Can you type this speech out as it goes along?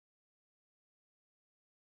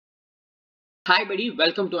Hi buddy,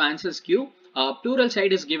 welcome to answersQ.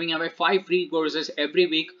 Pluralsight is giving away 5 free courses every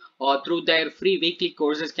week through their free weekly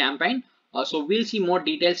courses campaign. So we'll see more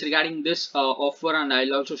details regarding this offer, and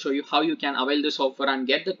I'll also show you how you can avail this offer and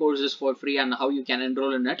get the courses for free and how you can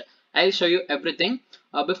enroll in it. I'll show you everything.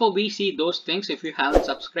 Before we see those things, if you haven't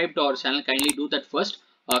subscribed to our channel, kindly do that first.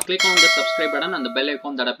 Click on the subscribe button and the bell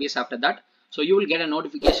icon that appears after that. So you will get a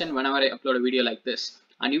notification whenever I upload a video like this.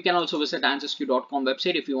 And you can also visit answersQ.com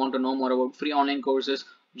website if you want to know more about free online courses,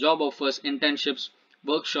 job offers, internships,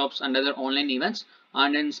 workshops, and other online events.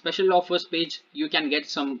 And in special offers page, you can get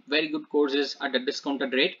some very good courses at a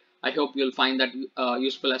discounted rate. I hope you'll find that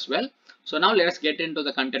useful as well. So now let us get into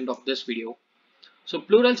the content of this video. So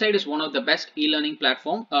Pluralsight is one of the best e-learning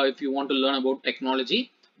platform if you want to learn about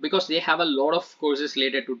technology, because they have a lot of courses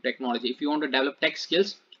related to technology. If you want to develop tech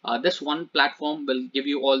skills, this one platform will give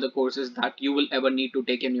you all the courses that you will ever need to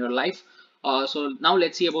take in your life. So now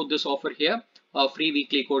let's see about this offer here, free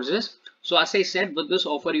weekly courses. So as I said, with this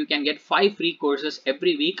offer, you can get 5 free courses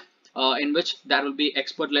every week in which there will be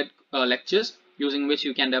expert-led lectures using which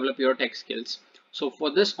you can develop your tech skills. So for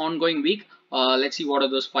this ongoing week, let's see what are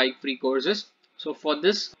those 5 free courses. So for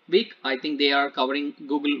this week, I think they are covering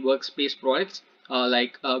Google Workspace products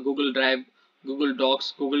like Google Drive, Google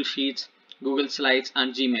Docs, Google Sheets, Google Slides,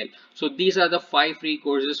 and Gmail. So these are the 5 free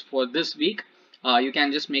courses for this week. You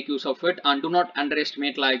can just make use of it, and do not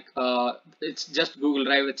underestimate like it's just Google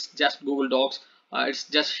Drive, it's just Google Docs, it's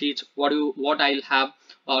just Sheets. What I'll have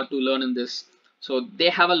to learn in this. So they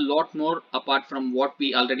have a lot more apart from what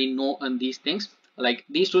we already know in these things. Like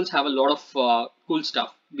these tools have a lot of cool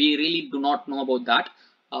stuff. We really do not know about that.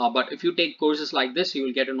 But if you take courses like this, you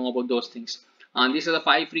will get to know about those things. And these are the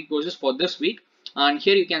 5 free courses for this week. And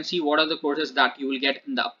here you can see what are the courses that you will get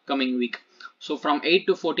in the upcoming week. So from 8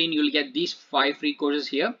 to 14, you will get these 5 free courses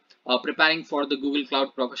here. Preparing for the Google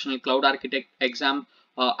Cloud Professional Cloud Architect exam,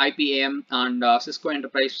 IPAM, and Cisco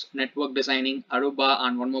Enterprise Network Designing, Aruba,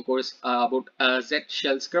 and one more course about Z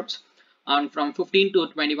shell scripts. And from 15 to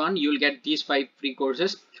 21, you will get these 5 free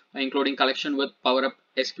courses, including collection with Power Up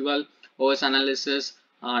SQL, OS analysis,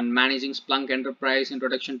 and managing Splunk Enterprise,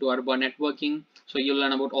 introduction to Aruba networking. So you'll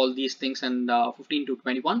learn about all these things in 15 to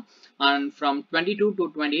 21. And from 22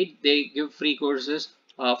 to 28, they give free courses,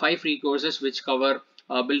 5 free courses which cover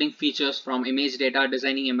building features from image data,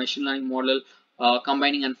 designing a machine learning model,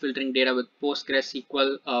 combining and filtering data with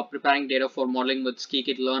PostgreSQL, preparing data for modeling with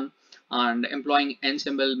scikit-learn, and employing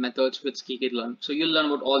ensemble methods with scikit-learn. So you'll learn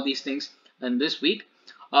about all these things in this week.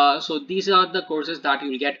 So these are the courses that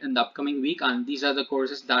you'll get in the upcoming week, and these are the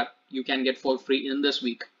courses that you can get for free in this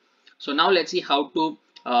week. So now let's see how to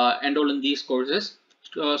enroll in these courses.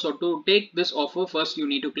 So to take this offer, first you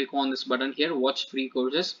need to click on this button here, watch free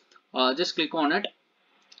courses. Just click on it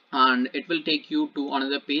and it will take you to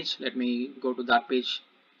another page. Let me go to that page.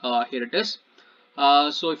 Here it is.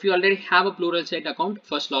 So if you already have a Pluralsight account,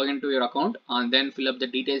 first log into your account and then fill up the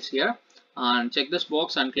details here and check this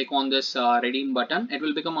box and click on this redeem button. It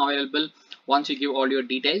will become available once you give all your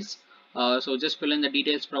details. So just fill in the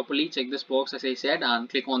details properly, check this box as I said, and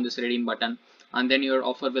click on this redeem button, and then your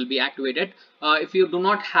offer will be activated. If you do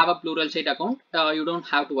not have a Pluralsight account, you don't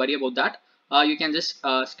have to worry about that. You can just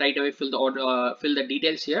straight away fill the order, fill the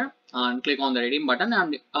details here and click on the redeem button,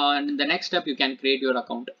 and in the next step you can create your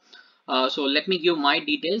account. So let me give my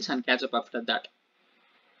details and catch up after that.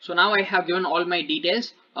 So now I have given all my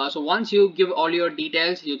details. So once you give all your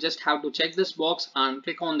details, you just have to check this box and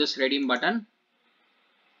click on this redeem button.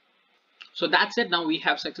 So that's it. Now we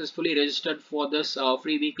have successfully registered for this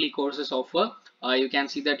free weekly courses offer. You can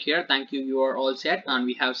see that here. Thank you. You are all set, and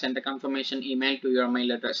we have sent a confirmation email to your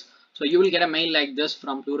mail address. So you will get a mail like this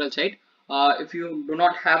from Pluralsight. If you do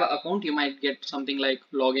not have an account, you might get something like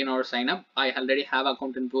login or sign up. I already have an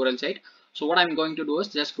account in Pluralsight. So what I'm going to do is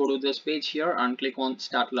just go to this page here and click on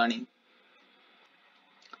start learning.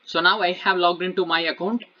 So now I have logged into my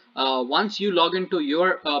account. Once you log into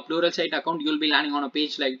your Pluralsight account, you'll be landing on a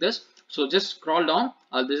page like this. So just scroll down.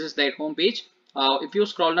 This is their home page. If you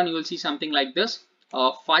scroll down, you will see something like this.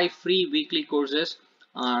 5 free weekly courses,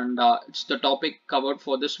 and it's the topic covered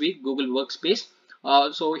for this week, Google Workspace.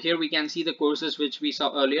 So here we can see the courses which we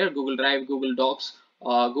saw earlier: Google Drive, Google Docs,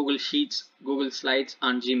 Google Sheets, Google Slides,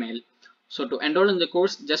 and Gmail. So to enroll in the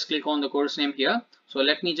course, just click on the course name here. So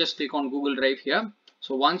let me just click on Google Drive here.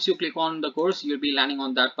 So once you click on the course, you'll be landing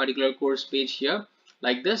on that particular course page here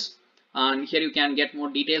like this. And here you can get more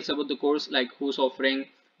details about the course, like who's offering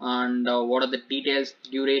and what are the details,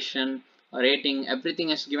 duration, rating, everything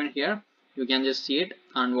is given here. You can just see it,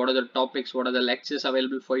 and what are the topics, what are the lectures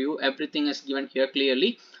available for you, everything is given here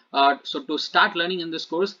clearly. So to start learning in this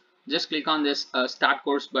course, just click on this start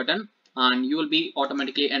course button and you will be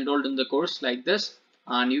automatically enrolled in the course like this,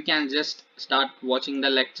 and you can just start watching the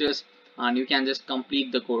lectures and you can just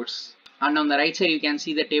complete the course. And on the right side you can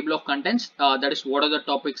see the table of contents, that is what are the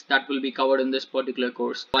topics that will be covered in this particular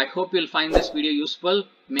course. I hope you'll find this video useful.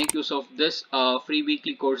 Make use of this free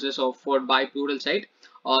weekly courses offered by Pluralsight.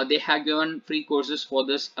 They have given free courses for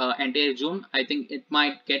this entire June. I think it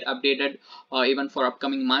might get updated even for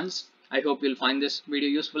upcoming months. I hope you'll find this video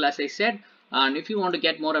useful, as I said. And if you want to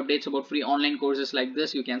get more updates about free online courses like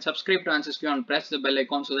this, you can subscribe to answersQ and press the bell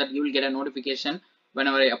icon so that you will get a notification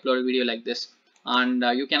whenever I upload a video like this. And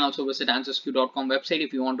you can also visit answersQ.com website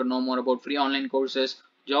if you want to know more about free online courses,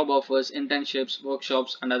 job offers, internships,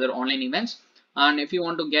 workshops, and other online events. And if you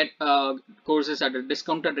want to get courses at a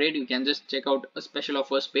discounted rate, you can just check out a special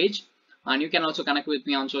offers page. And you can also connect with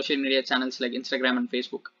me on social media channels like Instagram and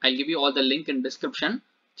Facebook. I'll give you all the link in description.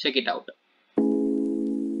 Check it out.